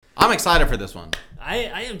I'm excited for this one. I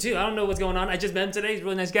am too. I don't know what's going on. I just met him today. He's a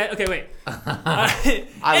really nice guy. Okay, wait.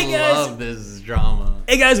 I love this drama.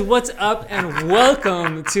 Hey guys, what's up and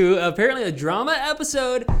welcome to apparently a drama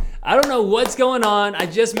episode. I don't know what's going on. I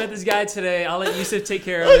just met this guy today. I'll let Yusuf take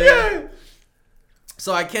care of it.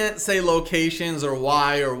 So I can't say locations or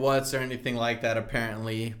why or what's or anything like that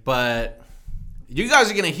apparently, but you guys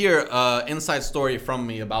are going to hear an inside story from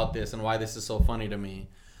me about this and why this is so funny to me.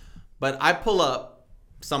 But I pull up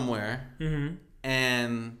somewhere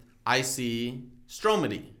and I see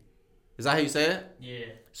Stromedy. Is that how you say it? Yeah.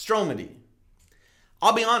 Stromedy.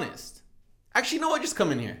 I'll be honest. Actually, you know what? Just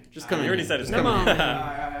come in here. Just come in. You already said it. Just come in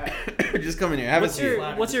here. Just come in here. Have a seat.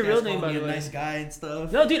 What's your real name, by the way? Nice guy and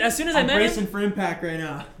stuff. No, dude. As soon as I met bracing him, for impact right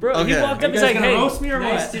now. bro, Okay. he walked up. You He's guys like, gonna "Hey, roast me or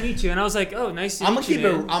nice what?" to meet you." And I was like, "Oh, nice to I'm meet gonna you." keep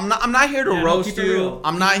it. man. I'm not here to Yeah, roast keep it you. real.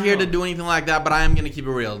 I'm not here to do anything like that. But I am gonna keep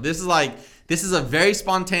it real. This is a very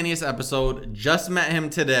spontaneous episode. Just met him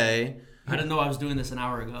today. I didn't know I was doing this an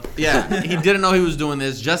hour ago. Yeah, he didn't know he was doing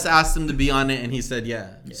this. Just asked him to be on it, and he said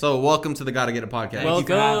yeah. So welcome to the Gotta Get It podcast. Well- Thank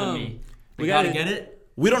you for having Welcome. me. We We gotta gotta- get it.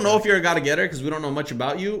 We don't know if you're a gotta getter because we don't know much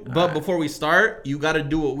about you. But before we start, you gotta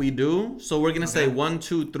do what we do. So we're gonna say 1,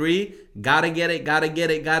 2, 3. Gotta get it. Gotta get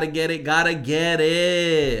it. Gotta get it. Gotta get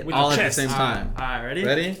it. With All your at the chest. same time. All right, ready?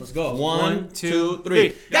 Ready? Let's go. 1, 2, 3.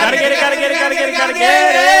 three. Gotta get it. Gotta get it. Gotta get it. Gotta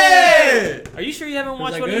get it. Are you sure you haven't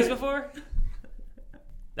watched that one of these good? before?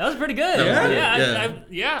 That was pretty good. That was good, Yeah,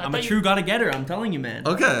 yeah. I I'm thought a you- true gotta getter. I'm telling you, man.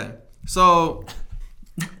 Okay. So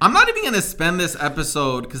I'm not even gonna spend this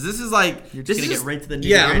episode because this is like You're just this gonna is get right to the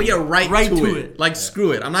yeah. I'm gonna nitty-gritty. get right to to it. it. Like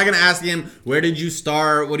screw it. I'm not gonna ask him where did you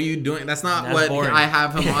start. What are you doing? That's not That's what boring. I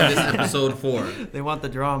have him on this episode for. They want the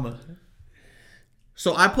drama.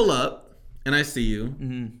 So I pull up and I see you,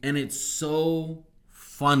 Mm-hmm. and it's so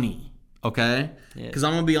funny. Okay, Yeah. because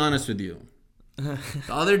I'm gonna be honest with you. The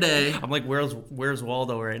other day, I'm like, where's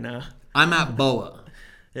Waldo right now? I'm at Boa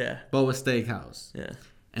Yeah. Steakhouse. Yeah.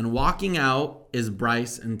 And walking out is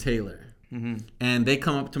Bryce and Taylor. And they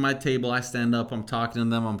come up to my table. I stand up. I'm talking to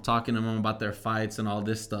them. I'm talking to them about their fights and all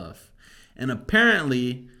this stuff. And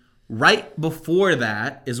apparently, right before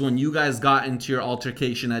that is when you guys got into your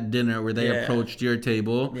altercation at dinner where they Yeah. approached your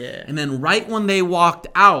table. Yeah. And then right when they walked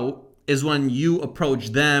out is when you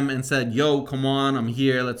approached them and said, yo, come on, I'm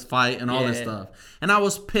here. Let's fight and all this Yeah. stuff. And I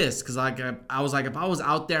was pissed because I was like, if I was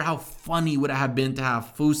out there, how funny would it have been to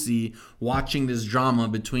have Fusi watching this drama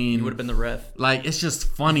between... You would have been the ref. Like, it's just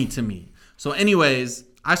funny to me. So anyways,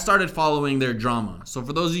 I started following their drama. So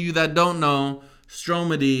for those of you that don't know,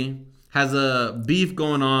 Stromedy has a beef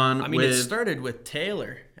going on I mean, with... it started with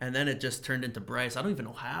Taylor, and then it just turned into Bryce. I don't even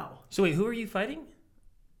know how. So wait, who are you fighting?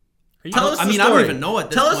 Are you Tell us I the mean, story. I don't even know at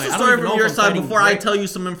this Tell point. us the I don't story even from know your if I'm side fighting before I Bryce. tell you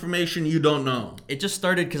some information you don't know. It just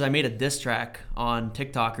started because I made a diss track on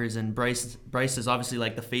TikTokers, and Bryce is obviously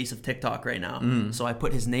like the face of TikTok right now. So I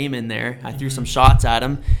put his name in there. I threw some shots at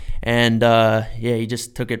him, and he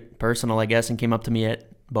just took it personal, I guess, and came up to me at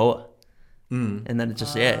Boa. And then it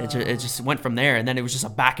just went from there, and then it was just a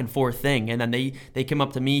back and forth thing. And then they came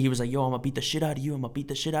up to me. He was like, "Yo, I'm gonna beat the shit out of you. I'm gonna beat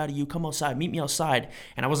the shit out of you. Come outside, meet me outside."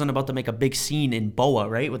 And I wasn't about to make a big scene in Boa,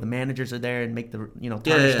 right, where the managers are there and make the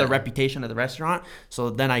tarnish the reputation of the restaurant. So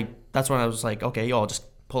then that's when I was like, "Okay, yo, I'll just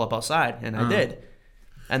pull up outside," and I did.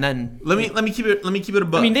 And then Let me keep it a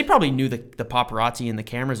buck. I mean, they probably knew the paparazzi and the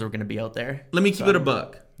cameras were gonna be out there. Let me keep it a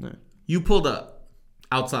buck. Yeah. You pulled up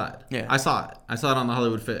outside. Yeah. I saw it. I saw it on the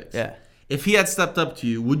Hollywood Fix. Yeah, If he had stepped up to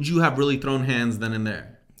you, would you have really thrown hands then and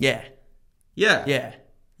there? yeah, Yeah. yeah.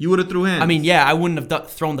 You would have threw hands. I mean, yeah, I wouldn't have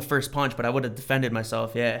thrown the first punch, but I would have defended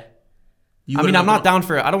myself. Yeah. You I mean, would've I'm not thrown- down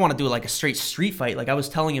for it. I don't want to do like a straight street fight. Like I was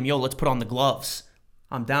telling him, yo, let's put on the gloves.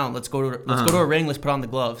 I'm down. Let's go to a ring. Let's put on the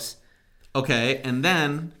gloves. Okay, and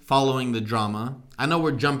then following the drama, I know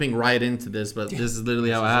we're jumping right into this, but this is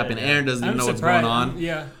literally how it happened. Aaron doesn't even know what's going on.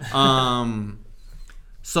 Yeah.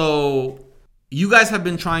 So you guys have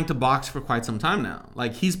been trying to box for quite some time now.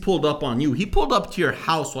 Like he's pulled up on you. He pulled up to your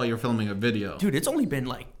house while you're filming a video. Dude, it's only been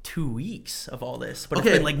like 2 weeks of all this, but Okay.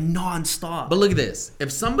 it's been like nonstop. But look at this.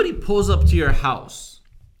 If somebody pulls up to your house,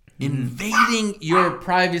 invading your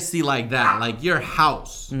privacy like that, like your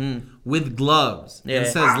house with gloves, Yeah. and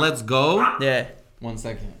says, let's go. yeah, 1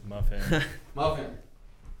 second. Muffin. Muffin.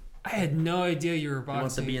 I had no idea you were he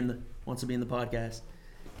wants to boxing. be in the podcast.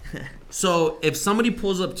 So if somebody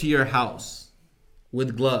pulls up to your house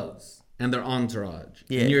with gloves and their entourage,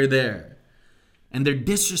 Yeah. and you're there, and they're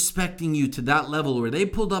disrespecting you to that level where they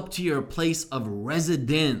pulled up to your place of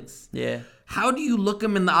residence, Yeah. how do you look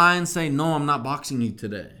them in the eye and say, no, I'm not boxing you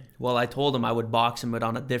today? Well, I told him I would box him, but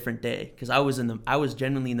on a different day, because I was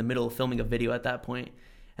genuinely in the middle of filming a video at that point,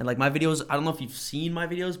 And like my videos, I don't know if you've seen my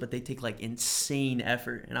videos, but they take like insane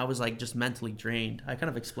effort. And I was like just mentally drained. I kind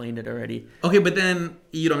of explained it already. Okay, but then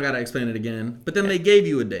you don't gotta explain it again. But then they gave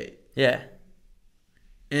you a date. Yeah.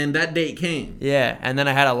 And that date came. Yeah, and then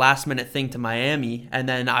I had a last minute thing to Miami, and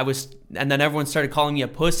then everyone started calling me a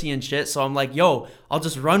pussy and shit. So I'm like, yo, I'll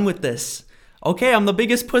just run with this. Okay, I'm the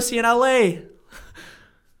biggest pussy in LA.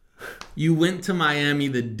 You went to Miami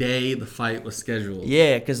the day the fight was scheduled.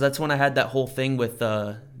 Yeah, because that's when I had that whole thing with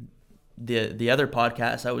the other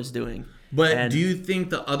podcast I was doing. But do you think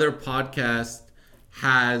the other podcast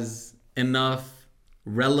has enough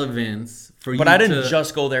relevance for you? But I didn't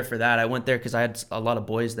just go there for that. I went there because I had a lot of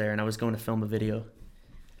boys there, and I was going to film a video.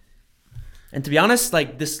 And to be honest,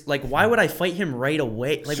 like this, like why would I fight him right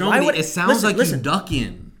away? Like why would it sounds like you're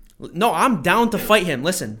ducking? No, I'm down to fight him.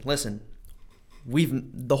 Listen.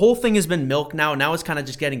 The whole thing has been milked now. Now it's kind of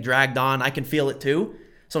just getting dragged on. I can feel it too.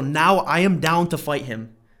 So now I am down to fight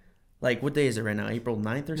him. Like what day is it right now? April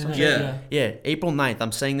 9th or something? Yeah, April 9th.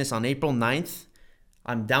 I'm saying this on April 9th.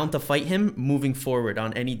 I'm down to fight him moving forward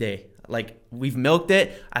on any day. Like, we've milked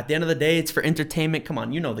it. At the end of the day, it's for entertainment. Come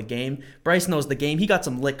on, you know the game. Bryce knows the game. He got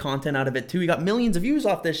some lit content out of it, too. He got millions of views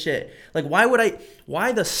off this shit. Like,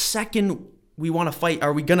 why the second we want to fight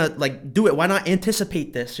are we going to, like, do it? Why not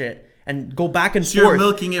anticipate this shit and go back and forth? You're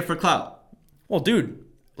milking it for clout. Well, dude.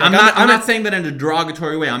 Like, I'm not saying that in a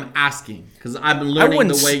derogatory way. I'm asking because I've been learning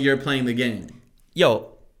the way you're playing the game.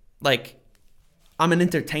 Yo, like, I'm an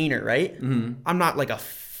entertainer, right? Mm-hmm. I'm not like a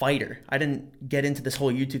fighter. I didn't get into this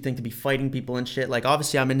whole YouTube thing to be fighting people and shit. Like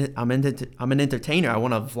obviously I'm an entertainer. I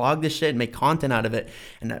want to vlog this shit and make content out of it,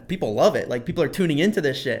 and people love it. Like people are tuning into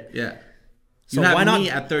this shit. Yeah. So why not me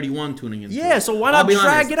at 31 tuning in? Yeah, so why not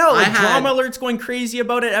drag it out? Like drama alerts going crazy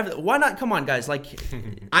about it. Why not? Come on, guys. Like,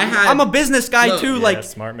 I'm a business guy too. Yeah, like,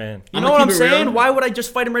 smart man. You know what I'm saying? Real. Why would I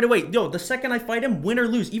just fight him right away? Yo, the second I fight him, win or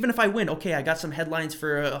lose, even if I win, okay, I got some headlines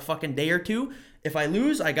for a fucking day or two. If I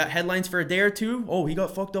lose, I got headlines for a day or two. Oh, he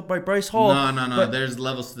got fucked up by Bryce Hall. No. But there's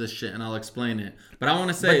levels to this shit, and I'll explain it. But I want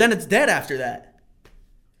to say. But then it's dead after that.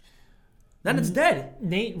 Then it's dead.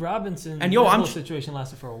 Nate Robinson. And yo, whole situation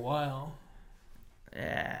lasted for a while.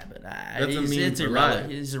 Yeah, but it's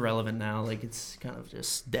irrelevant. He's irrelevant now. Like it's kind of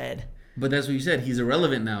just dead. But that's what you said. He's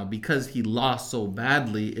irrelevant now because he lost so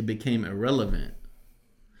badly. It became irrelevant.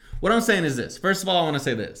 What I'm saying is this. First of all, I want to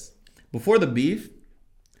say this. Before the beef,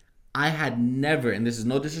 I had never, and this is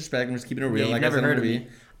no disrespect. I'm just keeping it real. Yeah, like never heard of me.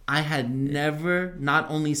 I had never not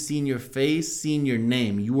only seen your face, seen your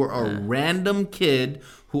name. You were a random kid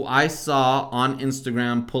who I saw on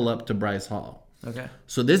Instagram pull up to Bryce Hall. Okay.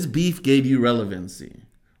 So this beef gave you relevancy.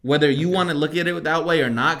 Whether you want to look at it that way or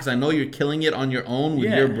not, because I know you're killing it on your own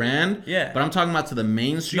with your brand. Yeah. But I'm talking about to the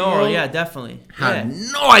mainstream world. world. Yeah, definitely. Had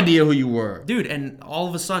no idea who you were. Dude, and all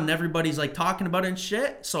of a sudden everybody's like talking about it and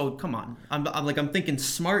shit. So come on. I'm thinking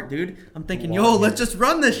smart, dude. I'm thinking, yo, let's just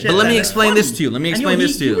run this shit. But let me explain this to you.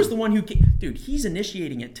 He was the one who dude, he's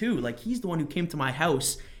initiating it too. Like he's the one who came to my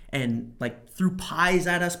house and like threw pies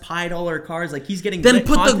at us, pied all our cars. Like he's getting then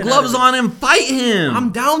put the gloves on and fight him.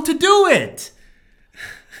 I'm down to do it.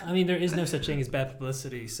 I mean, there is no such thing as bad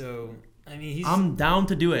publicity. So I mean, I'm down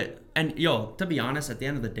to do it. And yo, to be honest, at the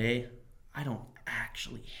end of the day, I don't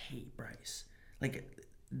actually hate Bryce. Like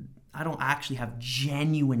I don't actually have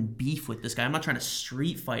genuine beef with this guy. I'm not trying to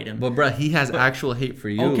street fight him. But bro, he has actual hate for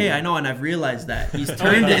you. Okay, I know, and I've realized that he's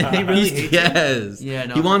turned it. He really hates yes. Yeah,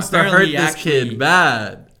 no. He wants to hurt this kid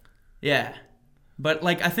bad. Yeah. But,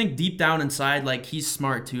 like, I think deep down inside, like, he's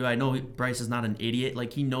smart, too. I know Bryce is not an idiot.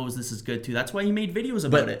 Like, he knows this is good, too. That's why he made videos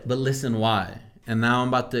about it. But listen why. And now I'm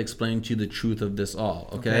about to explain to you the truth of this all,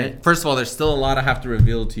 okay? First of all, there's still a lot I have to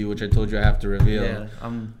reveal to you, which I told you I have to reveal. Yeah,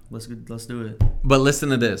 let's do it. But listen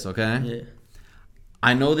to this, okay? Yeah.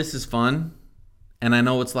 I know this is fun. And I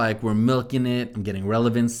know it's like we're milking it. I'm getting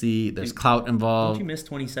relevancy. There's clout involved. Don't you miss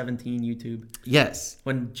 2017 YouTube? Yes.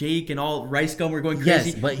 When Jake and all Rice Gum were going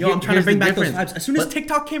crazy. Yes, but I'm trying to bring back those vibes. As soon as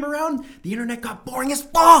TikTok came around, the internet got boring as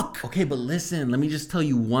fuck. Okay, but listen. Let me just tell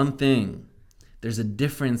you one thing. There's a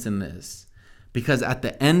difference in this. Because at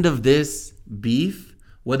the end of this beef,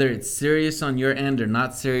 whether it's serious on your end or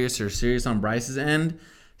not serious or serious on Bryce's end,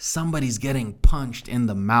 somebody's getting punched in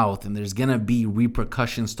the mouth, and there's gonna be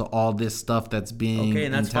repercussions to all this stuff that's being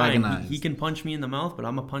and that's antagonized. fine. He can punch me in the mouth, but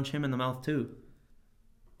I'm gonna punch him in the mouth too.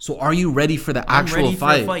 So are you ready for the actual I'm ready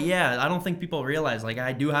fight? for a fight? Yeah, I don't think people realize, like,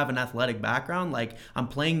 I do have an athletic background. Like, I'm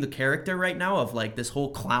playing the character right now of, like, this whole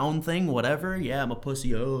clown thing, whatever. Yeah, I'm a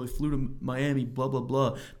pussy. Oh, I flew to Miami, blah, blah,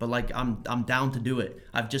 blah. But, like, I'm down to do it.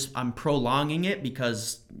 I'm prolonging it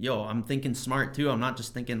because, yo, I'm thinking smart, too. I'm not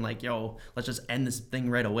just thinking, like, yo, let's just end this thing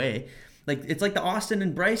right away. Like, it's like the Austin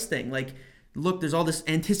and Bryce thing. Like, look, there's all this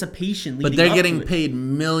anticipation leading But they're up getting to it. paid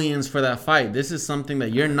millions for that fight. This is something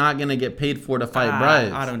that you're not going to get paid for to fight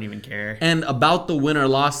Bryce. I don't even care. And about the win or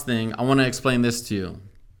loss thing, I want to explain this to you.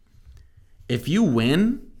 If you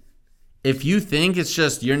win, if you think it's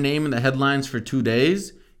just your name in the headlines for 2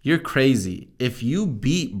 days, you're crazy. If you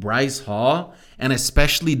beat Bryce Hall, and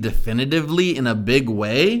especially definitively in a big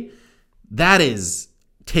way, that is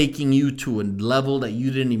taking you to a level that you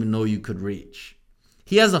didn't even know you could reach.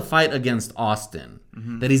 He has a fight against Austin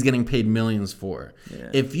that he's getting paid millions for. Yeah.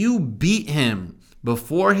 If you beat him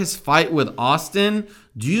before his fight with Austin,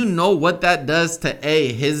 do you know what that does to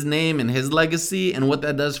his name and his legacy, and what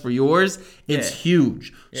that does for yours? It's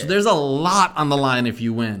huge. So there's a lot on the line if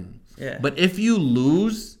you win. Yeah. But if you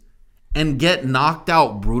lose and get knocked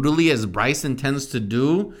out brutally, as Bryce intends to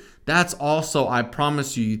do, that's also, I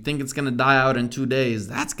promise you, you think it's going to die out in 2 days.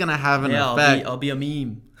 That's going to have an effect. I'll be a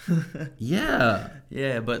meme. Yeah.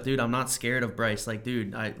 Yeah, but dude, I'm not scared of Bryce. Like,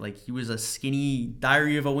 dude, he was a skinny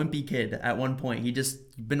Diary of a Wimpy kid at one point. He just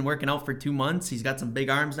been working out for 2 months. He's got some big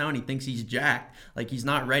arms now, and he thinks he's jacked. Like, he's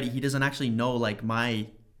not ready. He doesn't actually know I'm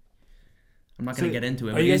not gonna get into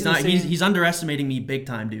it. But he's underestimating me big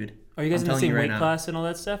time, dude. Are you guys in the same weight now. class and all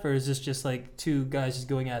that stuff, or is this just like two guys just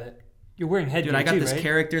going at it? You're wearing headgear, dude. I got this right?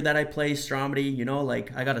 character that I play, Stromedy. You know,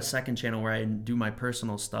 like I got a second channel where I do my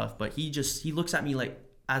personal stuff, but he looks at me like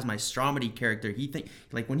as my Stromedy character. He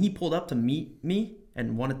like when he pulled up to meet me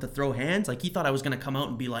and wanted to throw hands, like he thought I was gonna come out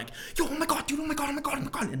and be like, yo, oh my god, dude, oh my god, oh my god, oh my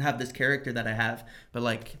god, and have this character that I have. But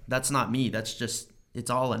like that's not me. That's just it's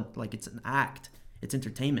an act. It's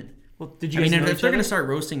entertainment. Well, did you? I mean, if they're gonna start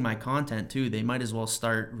roasting my content too, they might as well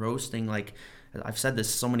start roasting, like I've said this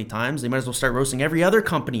so many times, they might as well start roasting every other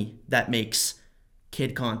company that makes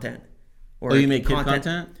kid content. Or you make kid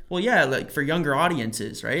content? Well, yeah, like for younger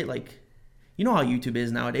audiences, right? Like, you know how YouTube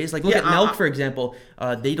is nowadays. Like, look at Nelk, for example.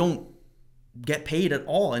 They don't get paid at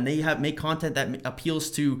all, and they make content that appeals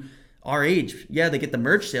to our age. Yeah, they get the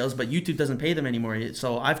merch sales, but YouTube doesn't pay them anymore.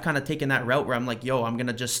 So I've kind of taken that route where I'm like, yo, I'm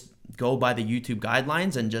gonna just go by the YouTube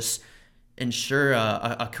guidelines and just ensure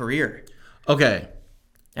a career. Okay.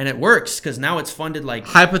 And it works because now it's funded like...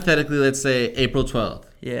 Hypothetically, let's say April 12th.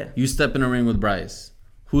 Yeah. You step in a ring with Bryce.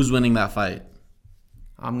 Who's winning that fight?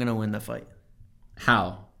 I'm going to win the fight.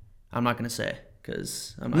 How? I'm not going to say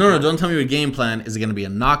because... No, don't tell me your game plan. Is it going to be a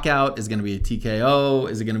knockout? Is it going to be a TKO?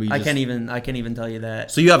 Is it going to be just... I can't even tell you that.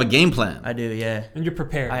 So you have a game plan? I do, yeah. And you're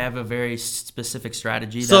prepared. I have a very specific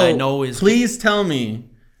strategy that I know is... Please tell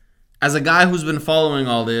me, as a guy who's been following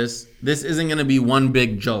all this isn't going to be one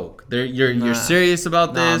big joke. You're serious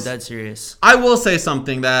about this? No, I'm dead serious. I will say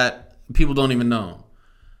something that people don't even know.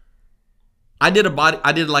 I did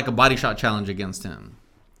like a body shot challenge against him.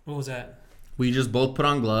 What was that? We just both put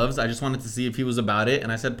on gloves. I just wanted to see if he was about it,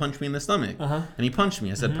 and I said, punch me in the stomach. And he punched me.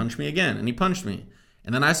 I said, punch me again, and he punched me.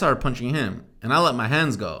 And then I started punching him, and I let my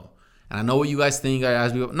hands go. And I know what you guys think.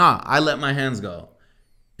 I let my hands go.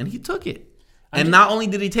 And he took it. And not only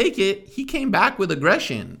did he take it, he came back with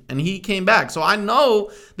aggression, and he came back. So I know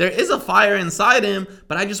there is a fire inside him,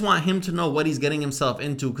 but I just want him to know what he's getting himself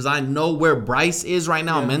into, because I know where Bryce is right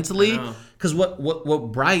now mentally. Because what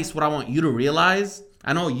I want you to realize,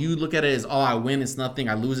 I know you look at it as, oh, I win, it's nothing.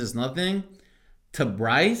 I lose, it's nothing. To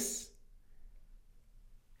Bryce,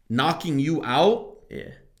 knocking you out,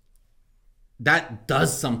 that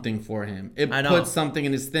does something for him. It puts something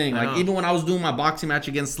in his thing. Like, even when I was doing my boxing match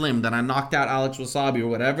against Slim, that I knocked out Alex Wasabi or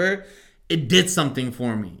whatever, it did something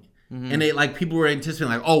for me. And it, like, people were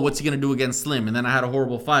anticipating, like, oh, what's he going to do against Slim? And then I had a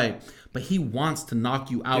horrible fight. But he wants to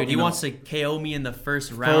knock you out. Dude, he wants to KO me in the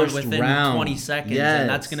first round within 20 seconds. Yes. And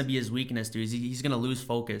that's going to be his weakness, dude. He's going to lose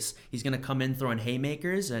focus. He's going to come in throwing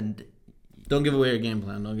haymakers and... Don't give away your game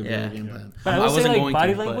plan. Don't give away your game plan. But I would say, like,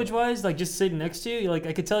 body language wise, like, just sitting next to you, like,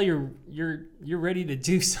 I could tell you're ready to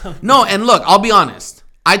do something. No, and look, I'll be honest.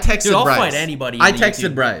 I texted I'll Bryce. fight anybody. I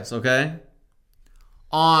texted Bryce, okay?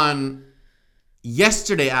 On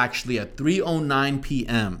yesterday, actually, at 3:09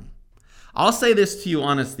 p.m. I'll say this to you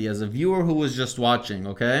honestly, as a viewer who was just watching,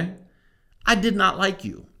 okay? I did not like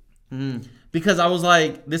you. Because I was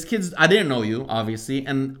like, I didn't know you, obviously,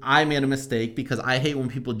 and I made a mistake because I hate when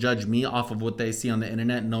people judge me off of what they see on the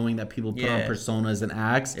internet, knowing that people put on personas and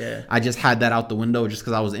acts. I just had that out the window just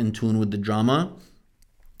because I was in tune with the drama.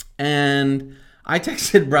 And I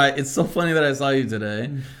texted Bryce. It's so funny that I saw you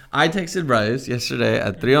today. I texted Bryce yesterday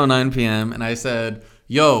at 3:09 p.m. and I said,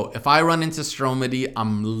 yo, if I run into Stromedy,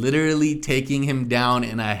 I'm literally taking him down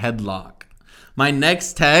in a headlock. My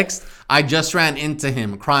next text, I just ran into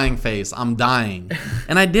him, crying face. I'm dying.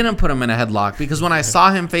 And I didn't put him in a headlock because when I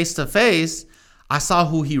saw him face to face, I saw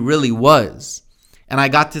who he really was. And I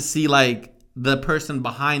got to see, like, the person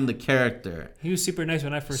behind the character. He was super nice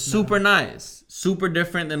when I first met Super him. nice. Super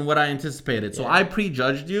different than what I anticipated. So I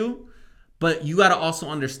prejudged you, but you got to also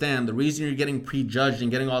understand the reason you're getting prejudged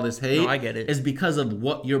and getting all this hate I get it. is because of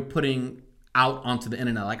what you're putting out onto the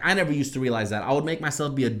internet. Like, I never used to realize that. I would make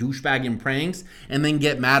myself be a douchebag in pranks and then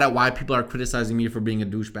get mad at why people are criticizing me for being a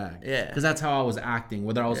douchebag. Yeah. Because that's how I was acting,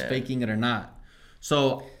 whether I was faking it or not.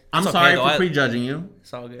 So I'm It's sorry okay, though. for prejudging you.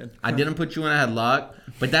 It's all good. I didn't put you in a headlock,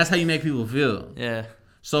 but that's how you make people feel. Yeah.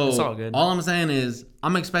 So It's all good. all I'm saying is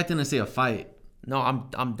I'm expecting to see a fight. No,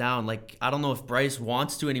 I'm down. Like, I don't know if Bryce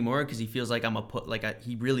wants to anymore because he feels like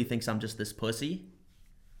he really thinks I'm just this pussy.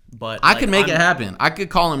 But I could make it happen. I could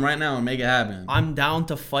call him right now and make it happen. I'm down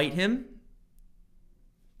to fight him.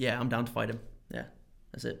 Yeah, I'm down to fight him. Yeah,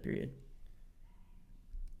 that's it. Period.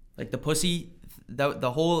 Like the pussy, that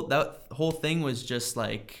whole thing was just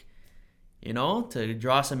like, to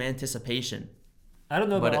draw some anticipation. I don't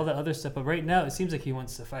know about all the other stuff, but right now it seems like he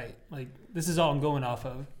wants to fight. Like, this is all I'm going off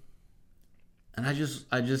of. And I just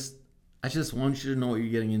want you to know what you're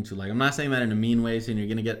getting into. Like, I'm not saying that in a mean way, saying you're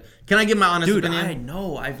gonna get. Can I give my honest opinion? I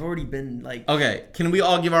know. I've already been like. Okay, can we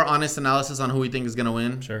all give our honest analysis on who we think is gonna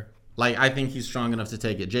win? Sure. Like, I think he's strong enough to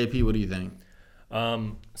take it. JP, what do you think?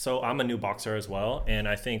 So I'm a new boxer as well, and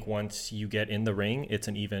I think once you get in the ring, it's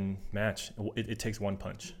an even match. It takes one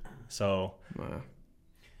punch. So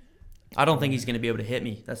I don't think he's gonna be able to hit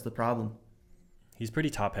me. That's the problem. he's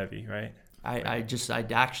pretty top heavy, right? I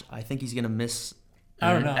think he's gonna miss.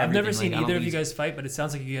 I don't know. I've never everything. seen Like, I don't either of think you guys fight, but it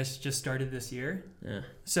sounds like you guys just started this year. Yeah.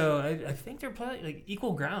 So I think they're probably like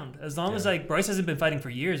equal ground. As long as like Bryce hasn't been fighting for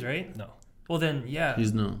years, right? No. Well then, yeah.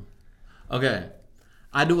 He's new. Okay.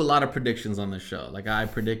 I do a lot of predictions on this show. Like, I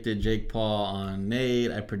predicted Jake Paul on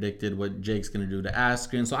Nate. I predicted what Jake's going to do to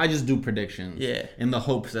Askren. So I just do predictions. Yeah. In the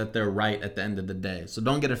hopes that they're right at the end of the day. So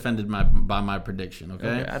don't get offended by my prediction,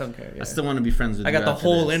 okay? I don't care. Yeah. I still want to be friends with you. I got the after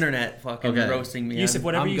whole this. internet fucking roasting me. Yusuf,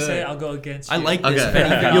 whatever I'm you good. say, I'll go against you. I like this. Okay. If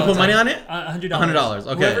anything, You'll all put the money time. on it? $100. $100,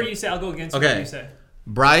 okay. Whatever you say, I'll go against whatever you say.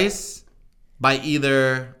 Bryce by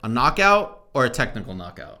either a knockout or a technical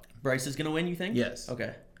knockout. Bryce is gonna win, you think? Yes.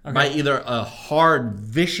 Okay. By either a hard,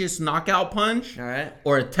 vicious knockout punch All right.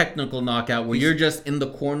 or a technical knockout where you're just in the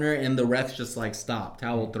corner and the ref's just like, stop,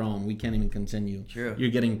 towel thrown, we can't even continue. True. You're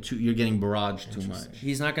getting barraged too much.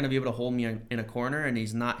 He's not gonna be able to hold me in a corner, and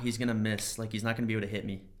he's gonna miss. Like, he's not gonna be able to hit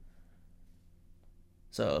me.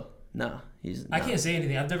 So no, I can't say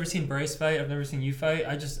anything. I've never seen Bryce fight. I've never seen you fight.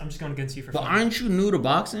 I'm just going against you for But fun. aren't you new to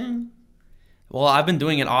boxing? Well, I've been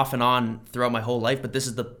doing it off and on throughout my whole life, but this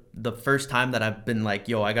is the first time that I've been like,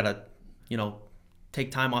 yo, I gotta, take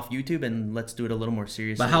time off YouTube and let's do it a little more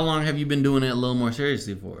seriously. But how long have you been doing it a little more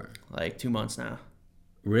seriously for? Like 2 months now.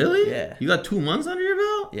 Really? Yeah. You got 2 months under your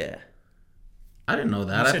belt? Yeah. I didn't know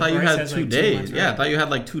that. You I said thought you Bryce had has, 2 like, 2 days. months, Yeah, I right? thought you had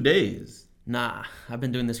like 2 days. Nah, I've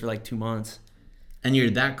been doing this for like 2 months. And you're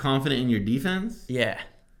that confident in your defense? Yeah.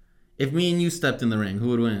 If me and you stepped in the ring, who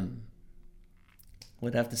would win?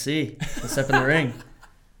 We'd have to see. Let's step in the ring.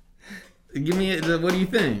 Give me what do you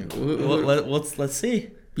think? Let's see.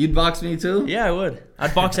 You'd box me too? Yeah, I would.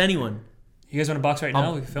 I'd box anyone. You guys want to box right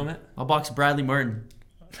now? We can film it. I'll box Bradley Martin.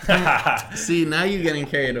 See, now you're getting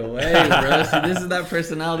carried away, bro. See, this is that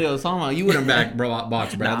personality I was talking about. You wouldn't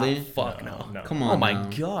box Bradley. Nah, fuck no. No. Come on. Oh my now.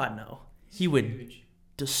 god, no. He would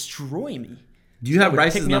destroy me. Do you have Would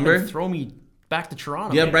Bryce's pick me up number? and throw me back to Toronto.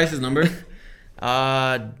 Do you have Bryce's number?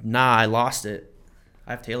 Nah, I lost it.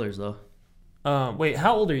 I have Taylor's though. Wait,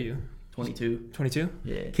 how old are you? 22. 22?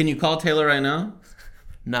 Yeah. Can you call Taylor right now?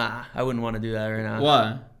 Nah, I wouldn't want to do that right now.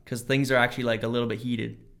 Why? Because things are actually like a little bit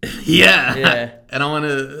heated. Yeah. Yeah. And I want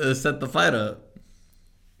to set the fight up.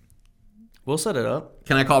 We'll set it up.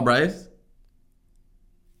 Can I call Bryce?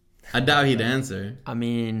 I doubt he'd answer. I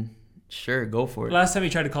mean, sure, go for it. Last time you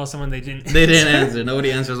tried to call someone, they didn't. They didn't answer.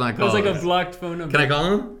 Nobody answers my It calls. was like a blocked phone number. Can I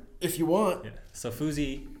call him? If you want. Yeah. So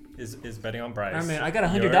Fuzi is betting on Bryce. All right, man, I got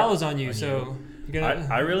 $100 on you, so you're gonna.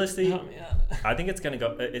 I realistically, help me out. I think it's gonna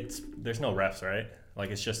go. There's no refs, right? Like,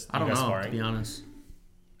 it's just I you don't guys know, sparring. to be honest.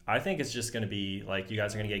 I think it's just gonna be like you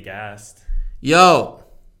guys are gonna get gassed. Yo,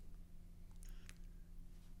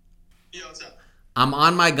 What's up? I'm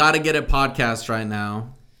on my Gotta Get It podcast right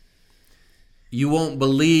now. You won't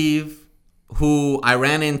believe who I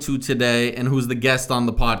ran into today and who's the guest on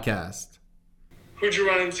the podcast. Who'd you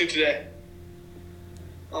run into today?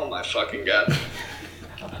 Oh my fucking god.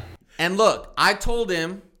 And look, I told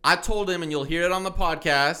him, and you'll hear it on the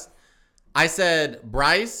podcast. I said,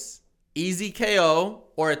 Bryce, easy KO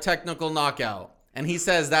or a technical knockout. And he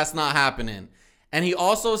says that's not happening. And he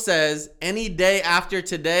also says any day after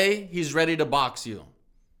today, he's ready to box you.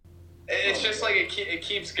 It's just like it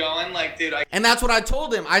keeps going. Like, dude, And that's what I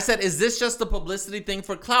told him. I said, is this just a publicity thing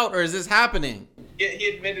for clout, or is this happening? he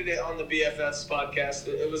admitted it on the BFS podcast.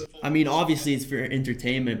 It was. I mean, obviously it's for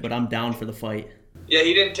entertainment, but I'm down for the fight. Yeah,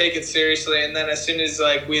 he didn't take it seriously, and then as soon as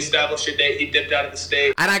like we established a date, he dipped out of the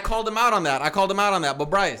state. And I called him out on that. But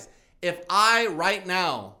Bryce, if I right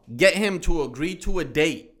now get him to agree to a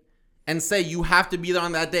date and say you have to be there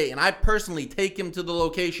on that date, and I personally take him to the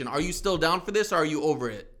location, are you still down for this, or are you over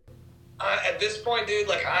it? At this point, dude,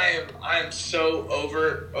 like I am so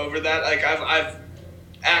over that. Like I've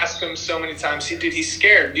asked him so many times. He's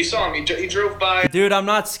scared. You saw him. He drove by. Dude, I'm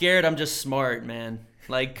not scared. I'm just smart, man.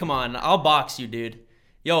 Like, come on. I'll box you, dude.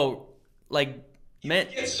 Yo, like, man.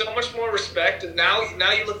 You get so much more respect. Now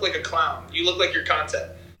you look like a clown. You look like your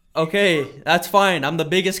content. Okay, that's fine. I'm the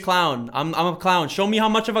biggest clown. I'm a clown. Show me how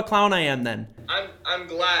much of a clown I am then. I'm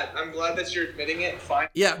glad. I'm glad that you're admitting it. Fine.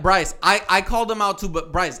 Yeah, Bryce, I called him out too,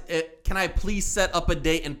 but Bryce, can I please set up a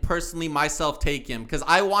date and personally myself take him? Because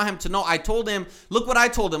I want him to know. I told him, look what I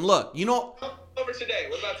told him. Look, you know. Over today.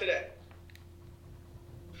 What about today?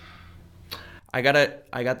 I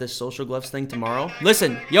got this social gloves thing tomorrow.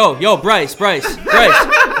 Listen, yo, Bryce. Wait,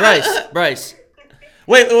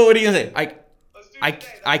 What are you gonna say?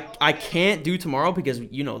 I can't do tomorrow because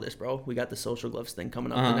you know this, bro. We got the social gloves thing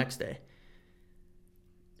coming up the next day.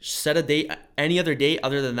 Set a date, any other date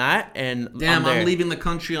other than that, and Damn, I'm leaving the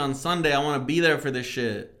country on Sunday. I want to be there for this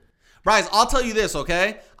shit. Bryce, I'll tell you this,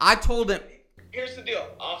 okay? I told him. Here's the deal.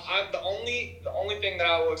 I'm the only thing that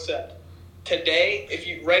I will accept today. If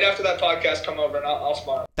you right after that podcast, come over and I'll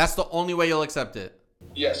smile. That's the only way you'll accept it.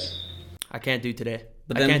 Yes. I can't do today.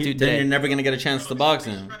 But then, then you're never gonna get a chance to box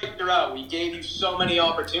him. We gave you so many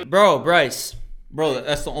opportunities. Bro,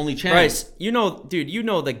 that's the only chance. Bryce, you know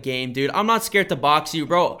the game, dude. I'm not scared to box you,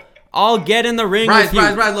 bro. I'll get in the ring with you.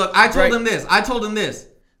 Bryce, look, I told him this.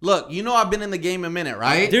 Look, you know I've been in the game a minute,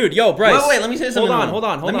 right? Dude, yo, Bryce. Wait, let me say something. Hold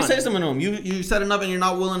on. Let me say something to him. You set it up and you're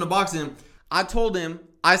not willing to box him. I told him,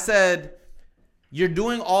 I said, you're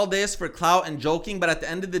doing all this for clout and joking, but at the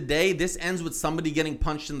end of the day, this ends with somebody getting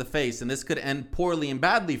punched in the face, and this could end poorly and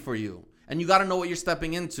badly for you. And you got to know what you're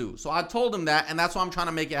stepping into. So I told him that, and that's why I'm trying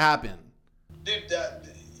to make it happen. Dude,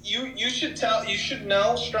 you should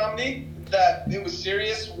know, Stromedy, that it was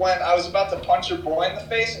serious when I was about to punch your boy in the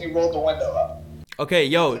face and he rolled the window up. Okay,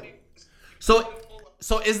 yo. So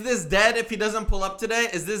is this dead if he doesn't pull up today?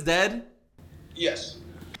 Is this dead? Yes.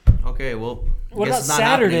 Okay, well. What about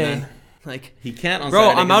Saturday? Like, he can't on bro,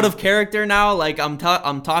 Saturday. I'm out of character now. Like, I'm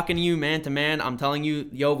talking to you man to man. I'm telling you,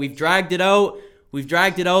 yo, we've dragged it out. We've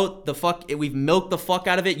milked the fuck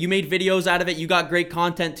out of it. You made videos out of it. You got great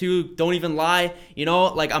content too. Don't even lie. You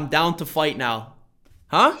know, like, I'm down to fight now.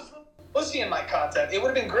 Huh? Pussy in my content. It would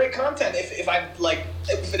have been great content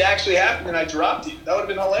if it actually happened and I dropped you. That would have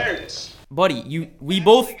been hilarious. Buddy, we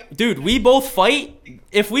both fight.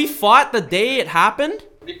 If we fought the day it happened,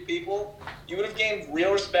 Big people, you would have gained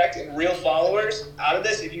real respect and real followers out of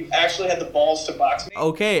this if you actually had the balls to box me.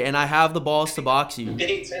 okay, and I have the balls to box you.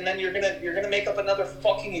 Dates, and then you're gonna make up another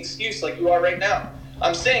fucking excuse like you are right now.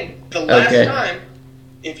 I'm saying the last time,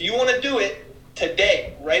 if you want to do it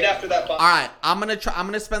today, right after that podcast. All right, I'm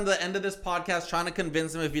gonna spend the end of this podcast trying to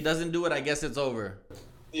convince him. If he doesn't do it, I guess it's over.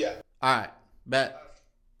 Yeah. All right, bet.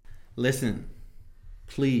 Listen,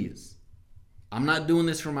 please. I'm not doing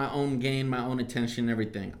this for my own gain, my own attention, and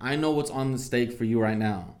everything. I know what's on the stake for you right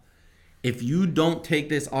now. If you don't take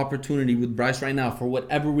this opportunity with Bryce right now, for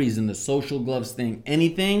whatever reason, the social gloves thing,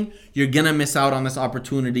 anything, you're going to miss out on this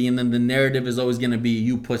opportunity. And then the narrative is always going to be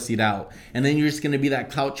you pussied out. And then you're just going to be that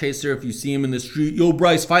clout chaser. If you see him in the street, yo,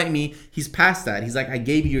 Bryce, fight me. He's past that. He's like, I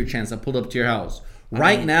gave you your chance. I pulled up to your house.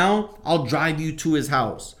 Right now, I'll drive you to his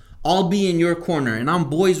house. I'll be in your corner. And I'm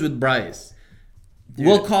boys with Bryce. Dude.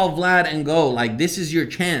 We'll call Vlad and go. Like, this is your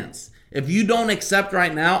chance. If you don't accept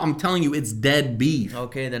right now, I'm telling you, it's dead beef.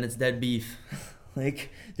 Okay, then it's dead beef. Like,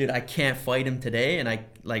 dude, I can't fight him today, and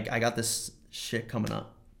I got this shit coming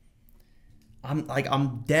up.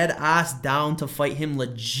 I'm dead ass down to fight him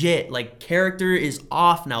legit. Like, character is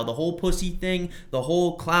off now. The whole pussy thing, the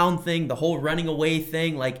whole clown thing, the whole running away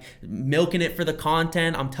thing, like milking it for the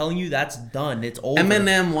content. I'm telling you, that's done. It's over.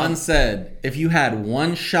 Eminem once said, if you had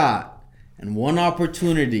one shot and one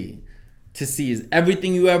opportunity to seize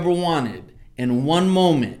everything you ever wanted in one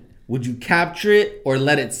moment, would you capture it or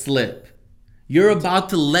let it slip? You're about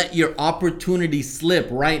to let your opportunity slip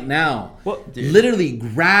right now. What, dude? Literally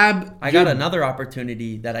grab. I got another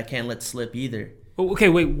opportunity that I can't let slip either. Okay,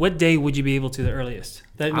 wait. What day would you be able to the earliest?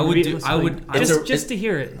 Just to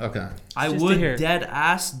hear it. Okay. I would dead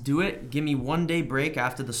ass do it. Give me 1 day break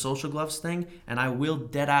after the social gloves thing, and I will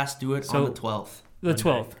dead ass do it on the 12th. The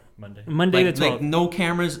 12th. Monday Like, the 12th. like no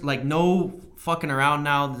cameras, like no fucking around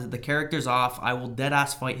now. The character's off. I will dead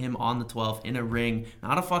ass fight him on the 12th in a ring,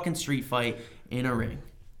 not a fucking street fight, in a ring.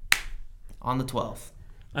 On the 12th.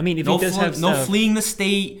 I mean, if No, he does have no stuff, fleeing the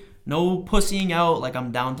state, no pussying out. Like,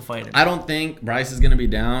 I'm down to fight him. I don't think Bryce is gonna be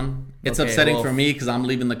down. It's Okay, upsetting well- for me because I'm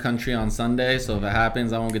leaving the country on Sunday. So if it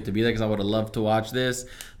happens, I won't get to be there because I would have loved to watch this.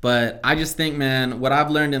 But I just think, man, what I've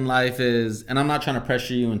learned in life is, and I'm not trying to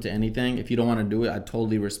pressure you into anything. If you don't want to do it, I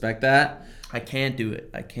totally respect that. I can't do it.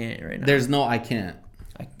 I can't right now. There's no I can't.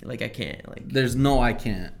 I can't. Like, There's no I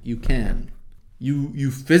can't. You can. You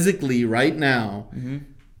physically right now,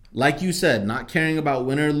 like you said, not caring about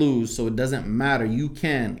win or lose, so it doesn't matter. You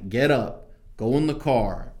can get up, go in the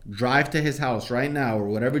car, drive to his house right now or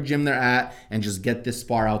whatever gym they're at, and just get this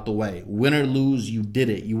spar out the way. Win or lose, you did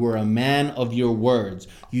it. You were a man of your words.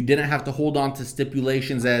 You didn't have to hold on to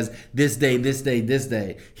stipulations as this day, this day, this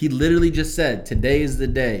day. He literally just said, today is the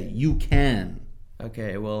day. You can.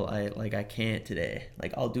 okay, well, I can't today.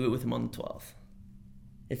 Like, I'll do it with him on the 12th.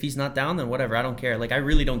 If he's not down, then whatever. I don't care. Like, I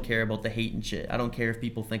really don't care about the hate and shit. I don't care if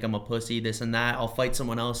people think I'm a pussy, this and that. I'll fight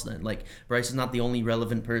someone else then. Like, Bryce is not the only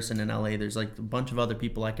relevant person in LA. There's, like, a bunch of other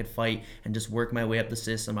people I could fight and just work my way up the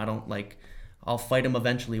system. I don't, like... I'll fight him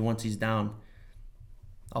eventually once he's down.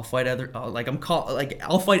 I'll fight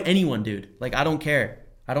I'll fight anyone, dude. Like, I don't care.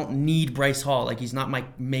 I don't need Bryce Hall. Like, he's not my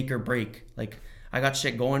make or break. Like, I got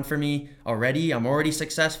shit going for me already. I'm already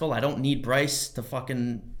successful. I don't need Bryce to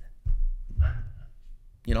fucking...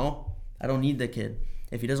 You know, I don't need the kid.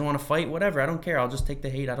 If he doesn't want to fight, whatever. I don't care. I'll just take the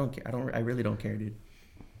hate. I don't care. I really don't care, dude.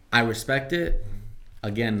 I respect it.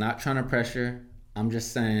 Again, not trying to pressure. I'm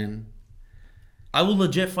just saying. I will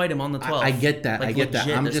legit fight him on the 12th. I get that. Like, I get that.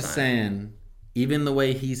 legit I'm this just time. saying, even the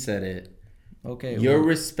way he said it, Okay. your well,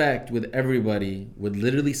 respect with everybody would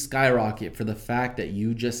literally skyrocket for the fact that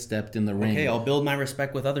you just stepped in the ring. okay, I'll build my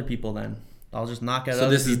respect with other people then. I'll just knock out So other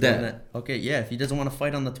this is people. dead. Okay, yeah. If he doesn't want to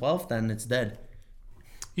fight on the 12th, then it's dead.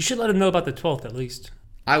 you should let him know about the 12th at least.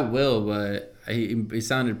 I will, but he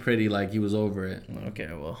sounded pretty like he was over it. Okay,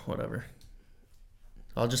 well, whatever.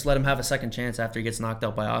 I'll just let him have a second chance after he gets knocked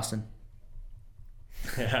out by Austin.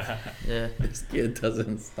 Yeah. This kid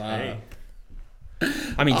doesn't stop. Hey.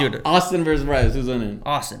 I mean, dude, Austin versus Bryce, who's winning?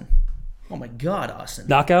 Austin. Oh my God, Austin.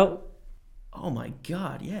 Knockout? Oh my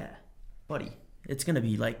God, yeah, buddy. It's gonna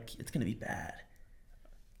be bad.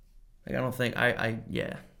 Like, I don't think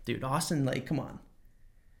yeah, dude. Austin, like, come on.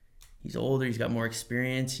 He's older. He's got more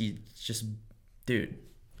experience. He's just, dude.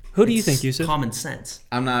 Who do you it's think, Yusuf? Common sense.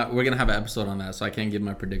 We're gonna have an episode on that, so I can't give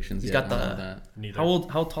my predictions He's yet. got I the- know that. Neither.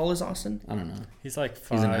 How tall is Austin? I don't know. He's like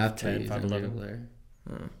He's an 5'10", athlete. He's an 5'11". NBA player.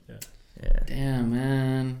 Yeah. Damn,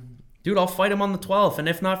 man. Dude, I'll fight him on the 12th, and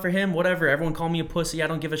if not for him, whatever. Everyone call me a pussy. I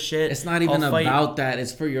don't give a shit. It's not even I'll fight. about that.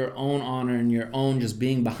 It's for your own honor and your own just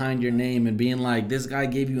being behind your name and being like, this guy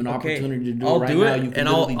gave you an Okay, opportunity to do I'll it right do now. it, You can and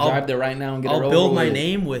literally I'll- drive there right now and get it I'll over build my with.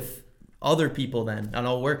 name with other people then, and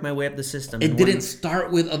I'll work my way up the system. It And didn't when-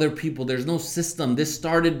 start with other people. There's no system. This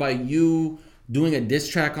started by you doing a diss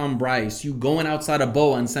track on Bryce. You going outside of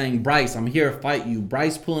Boa and saying, Bryce, I'm here to fight you.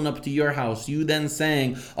 Bryce pulling up to your house. You then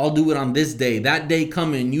saying, I'll do it on this day. That day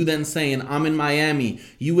coming. You then saying, I'm in Miami.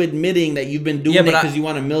 You admitting that you've been doing Yeah, it but because you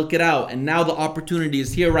want to milk it out. And now the opportunity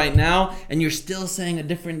is here right now. And you're still saying a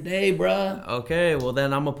different day, bruh. Okay, well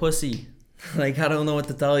then I'm a pussy. Like, I don't know what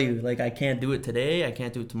to tell you. Like, I can't do it today. I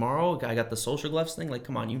can't do it tomorrow. I got the social gloves thing. Like,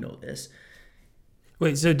 come on, you know this.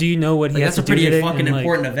 Wait, so do you know what he Like, has that's to a do pretty today? fucking And, like-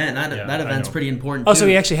 important event. That Yeah, that I event's know. pretty important. Oh, so too.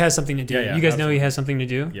 he actually has something to do. Yeah, You guys know he absolutely. has something to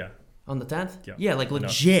do? Yeah. On the 10th? Yeah. like I know.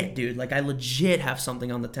 legit, dude. Like, I legit have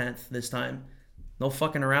something on the 10th this time. No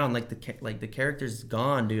fucking around. Like, the character's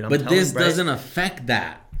gone, dude. But telling this Bryce- doesn't affect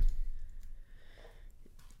that.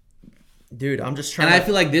 Dude, I'm just trying And to... I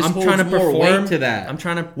feel like this I'm holds trying to more perform. weight to that. I'm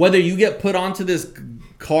trying to... Whether you get put onto this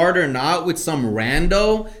card or not with some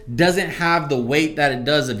rando doesn't have the weight that it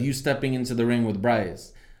does if you stepping into the ring with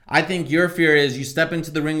Bryce. I think your fear is you step into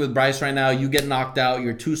the ring with Bryce right now, you get knocked out,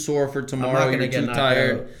 you're too sore for tomorrow, gonna you're get too knocked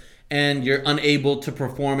tired, out. and you're unable to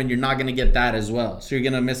perform, and you're not going to get that as well. So you're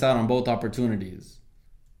going to miss out on both opportunities.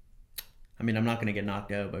 I mean, I'm not going to get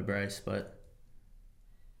knocked out by Bryce, but...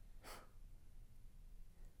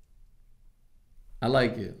 I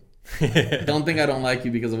like you. Don't think I don't like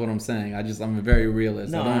you because of what I'm saying. I'm a very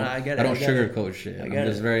realist. No, I get it, I don't I get it. sugarcoat shit. I I'm get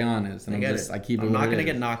just it. very honest, and I keep it. I'm not going going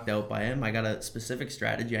to get knocked out by him. I got a specific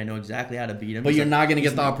strategy. I know exactly how to beat him. But you're So- not going to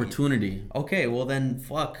get the opportunity. Okay, well then,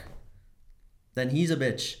 fuck. Then he's a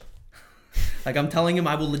bitch. Like, I'm telling him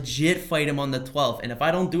I will legit fight him on the 12th. And if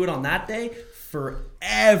I don't do it on that day,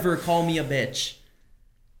 forever call me a bitch.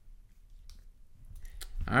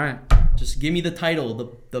 All right. Just give me the title,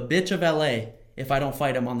 the bitch of LA. if I don't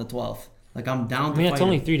fight him on the 12th. Like, I'm down to I mean, fight it's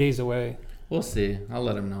only him. 3 days away. We'll see. I'll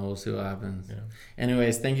let him know. We'll see what happens. Yeah.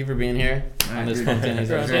 Anyways, thank you for being here on this spontaneous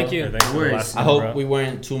Bro, episode. thank you. Thanks for the worries. last I one, hope bro. we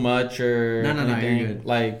weren't too much or No, you're anything. good.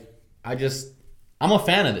 Like, I'm a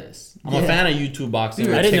fan of this. I'm a fan of YouTube boxing.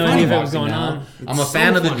 Dude, or I didn't know TikTok any of it was boxing going now. on. I'm a It's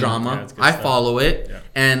fan so of the funny. drama. Yeah, it's good I stuff. follow it. Yeah.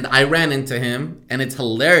 And I ran into him, and it's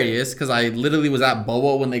hilarious because I literally was at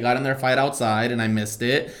Bobo when they got in their fight outside, and I missed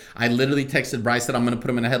it. I literally texted Bryce that I'm going to put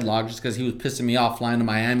him in a headlock just because he was pissing me off flying to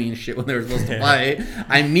Miami and shit when they were supposed to fight.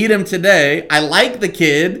 I meet him today. I like the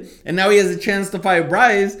kid, and now he has a chance to fight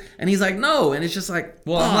Bryce, and he's like, no. And it's just like,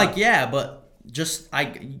 Well, I'm fuck. like, yeah, but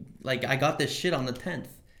I got this shit on the 10th.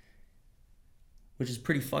 Which is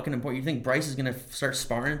pretty fucking important. You think Bryce is going to start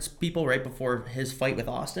sparring people right before his fight with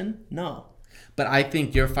Austin? No. But I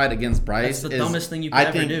think your fight against Bryce That's the is dumbest thing you could I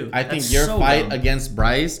ever think, do. I think That's your so fight dumb. against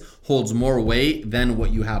Bryce holds more weight than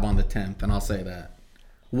what you have on the 10th, and I'll say that.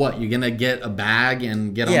 What, you're gonna get a bag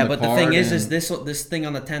and get on the Yeah, card? but the thing is and- this thing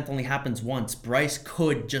on the 10th only happens once. Bryce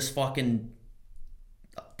could just fucking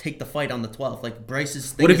take the fight on the 12th. Like,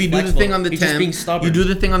 Bryce's thing what if is you do the flexible. thing on the He's just being 10th? stubborn. You do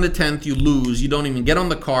the thing on the 10th, you lose, you don't even get on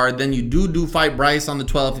the card, then you do fight Bryce on the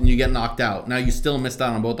 12th, and you get knocked out. Now you still missed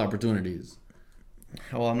out on both opportunities.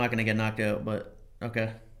 Well, I'm not going to get knocked out, but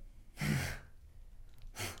okay.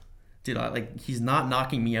 Dude, he's not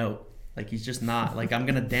knocking me out. Like, he's just not. Like, I'm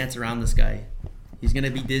going to dance around this guy. He's going to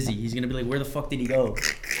be dizzy. He's going to be like, where the fuck did he go?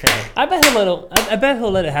 I bet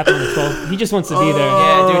he'll let it happen on the 12th. He just wants to be there.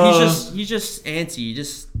 Yeah, dude, he's just antsy. He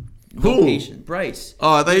just no Who? patience. Bryce.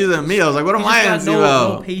 Oh, I thought you said me. I was like, what am He I just got antsy no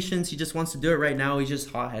about? patience. He just wants to do it right now. He's just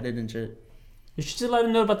hot-headed and shit. You should just let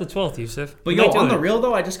him know about the 12th, Yusuf. But He yo, might do on the it. real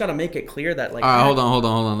though, I just gotta make it clear that like. All right, hold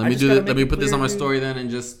on. Let I me just do gotta this. Let make me it put this clear, on my dude. story then and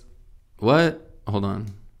just what? Hold on.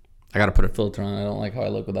 I gotta put a filter on. I don't like how I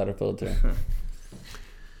look without a filter.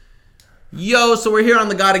 Yo, so we're here on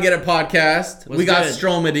the Gotta Get It podcast. What's we got good?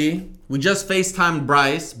 Stromedy. We just FaceTimed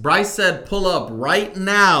Bryce. Bryce said pull up right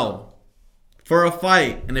now for a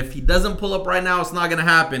fight. And if he doesn't pull up right now, it's not gonna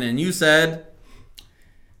happen. And you said,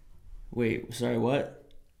 Wait, sorry, what?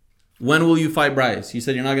 when will you fight Bryce? You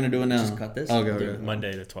said you're not gonna do it now. Just cut this? Okay.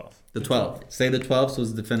 Monday the 12th. The 12th. Say the 12th so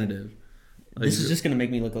it's definitive. This is just gonna make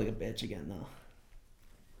me look like a bitch again, though.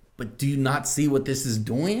 But do you not see what this is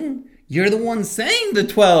doing? You're the one saying the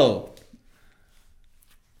 12th.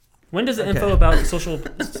 When does the info about social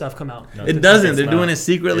stuff come out? No, It it's doesn't. They're not. doing it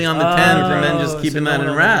secretly on the Oh, 10th and then just so keeping no that one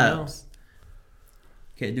in will know. wraps.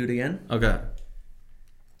 Okay, do it again. Okay.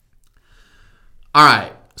 All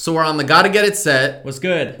right. So we're on the Gotta Get It set. What's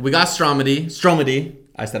good? We got Stromedy.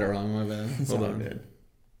 I said it wrong. My bad. It's Hold all on. good.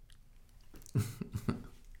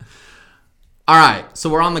 All right. So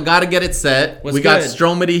we're on the Gotta Get It set. What's we got good?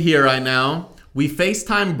 Stromedy here right now. We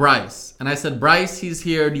FaceTime Bryce. And I said, Bryce, he's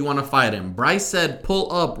here. Do you want to fight him? Bryce said,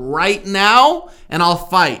 pull up right now and I'll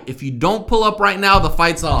fight. If you don't pull up right now, the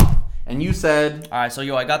fight's off. And you said, All right, so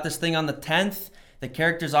yo, I got this thing on the 10th. The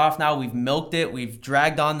character's off now. We've milked it. We've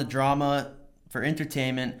dragged on the drama for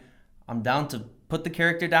entertainment. I'm down to put the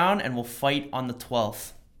character down and we'll fight on the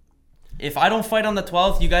 12th. If I don't fight on the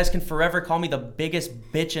 12th, you guys can forever call me the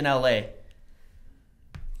biggest bitch in LA.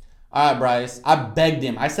 all right, Bryce. I begged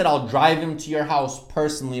him. I said, I'll drive him to your house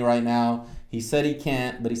personally right now. He said he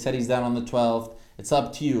can't, but he said he's down on the 12th. It's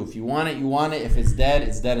up to you. If you want it, you want it. If it's dead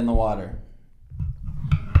in the water.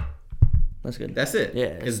 That's good. That's it. Yeah.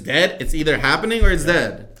 It's dead. It's either happening or it's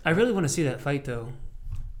dead. I really want to see that fight though.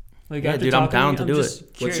 Like, Yeah, after dude, I'm talking, down to do just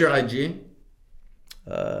it. What's your curious. IG?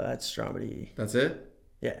 That's Stromedy. That's it?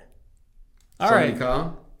 Yeah. All right. Stromedy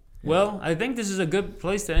Kyle? Well, I think this is a good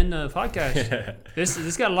place to end the podcast.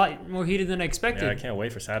 This got a lot more heated than I expected. Yeah, I can't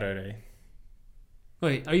wait for Saturday.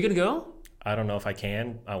 Wait, are you gonna go? I don't know if I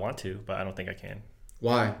can. I want to, but I don't think I can.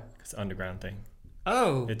 Why? It's an underground thing.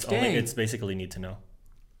 Oh, It's dang. it's basically need to know.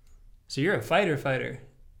 So you're a fighter.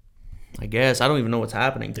 I guess. I don't even know what's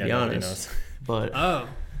happening, to Yeah, be nobody honest. knows. But Oh,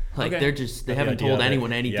 like okay. they The haven't idea told of it.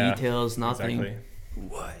 anyone any Yeah, details, nothing. Exactly.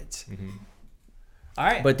 what? All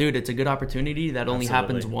right. But dude, it's a good opportunity that only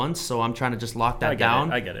happens Absolutely. once, so I'm trying to just lock I that get it,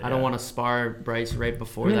 down. I get it, I don't yeah. want to spar Bryce right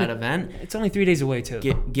before I mean, that event. it's only 3 days away too.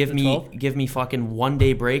 Give The me 12th? give me fucking 1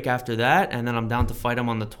 day break after that, and then I'm down to fight him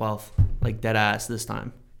on the 12th, like dead ass this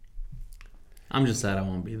time. I'm just sad I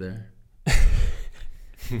won't be there.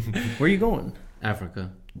 Where are you going?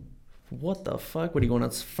 Africa. What the fuck? What are you going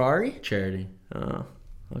on safari? Charity. Oh,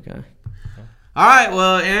 okay. All right.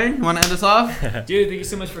 Well, Aaron, you want to end us off? Dude, thank you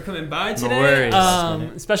so much for coming by today.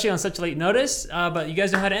 worries. Especially on such late notice. But you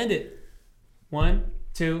guys know how to end it. 1,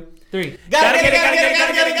 2, 3. Gotta get it, gotta get it,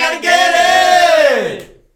 gotta get it, gotta get it!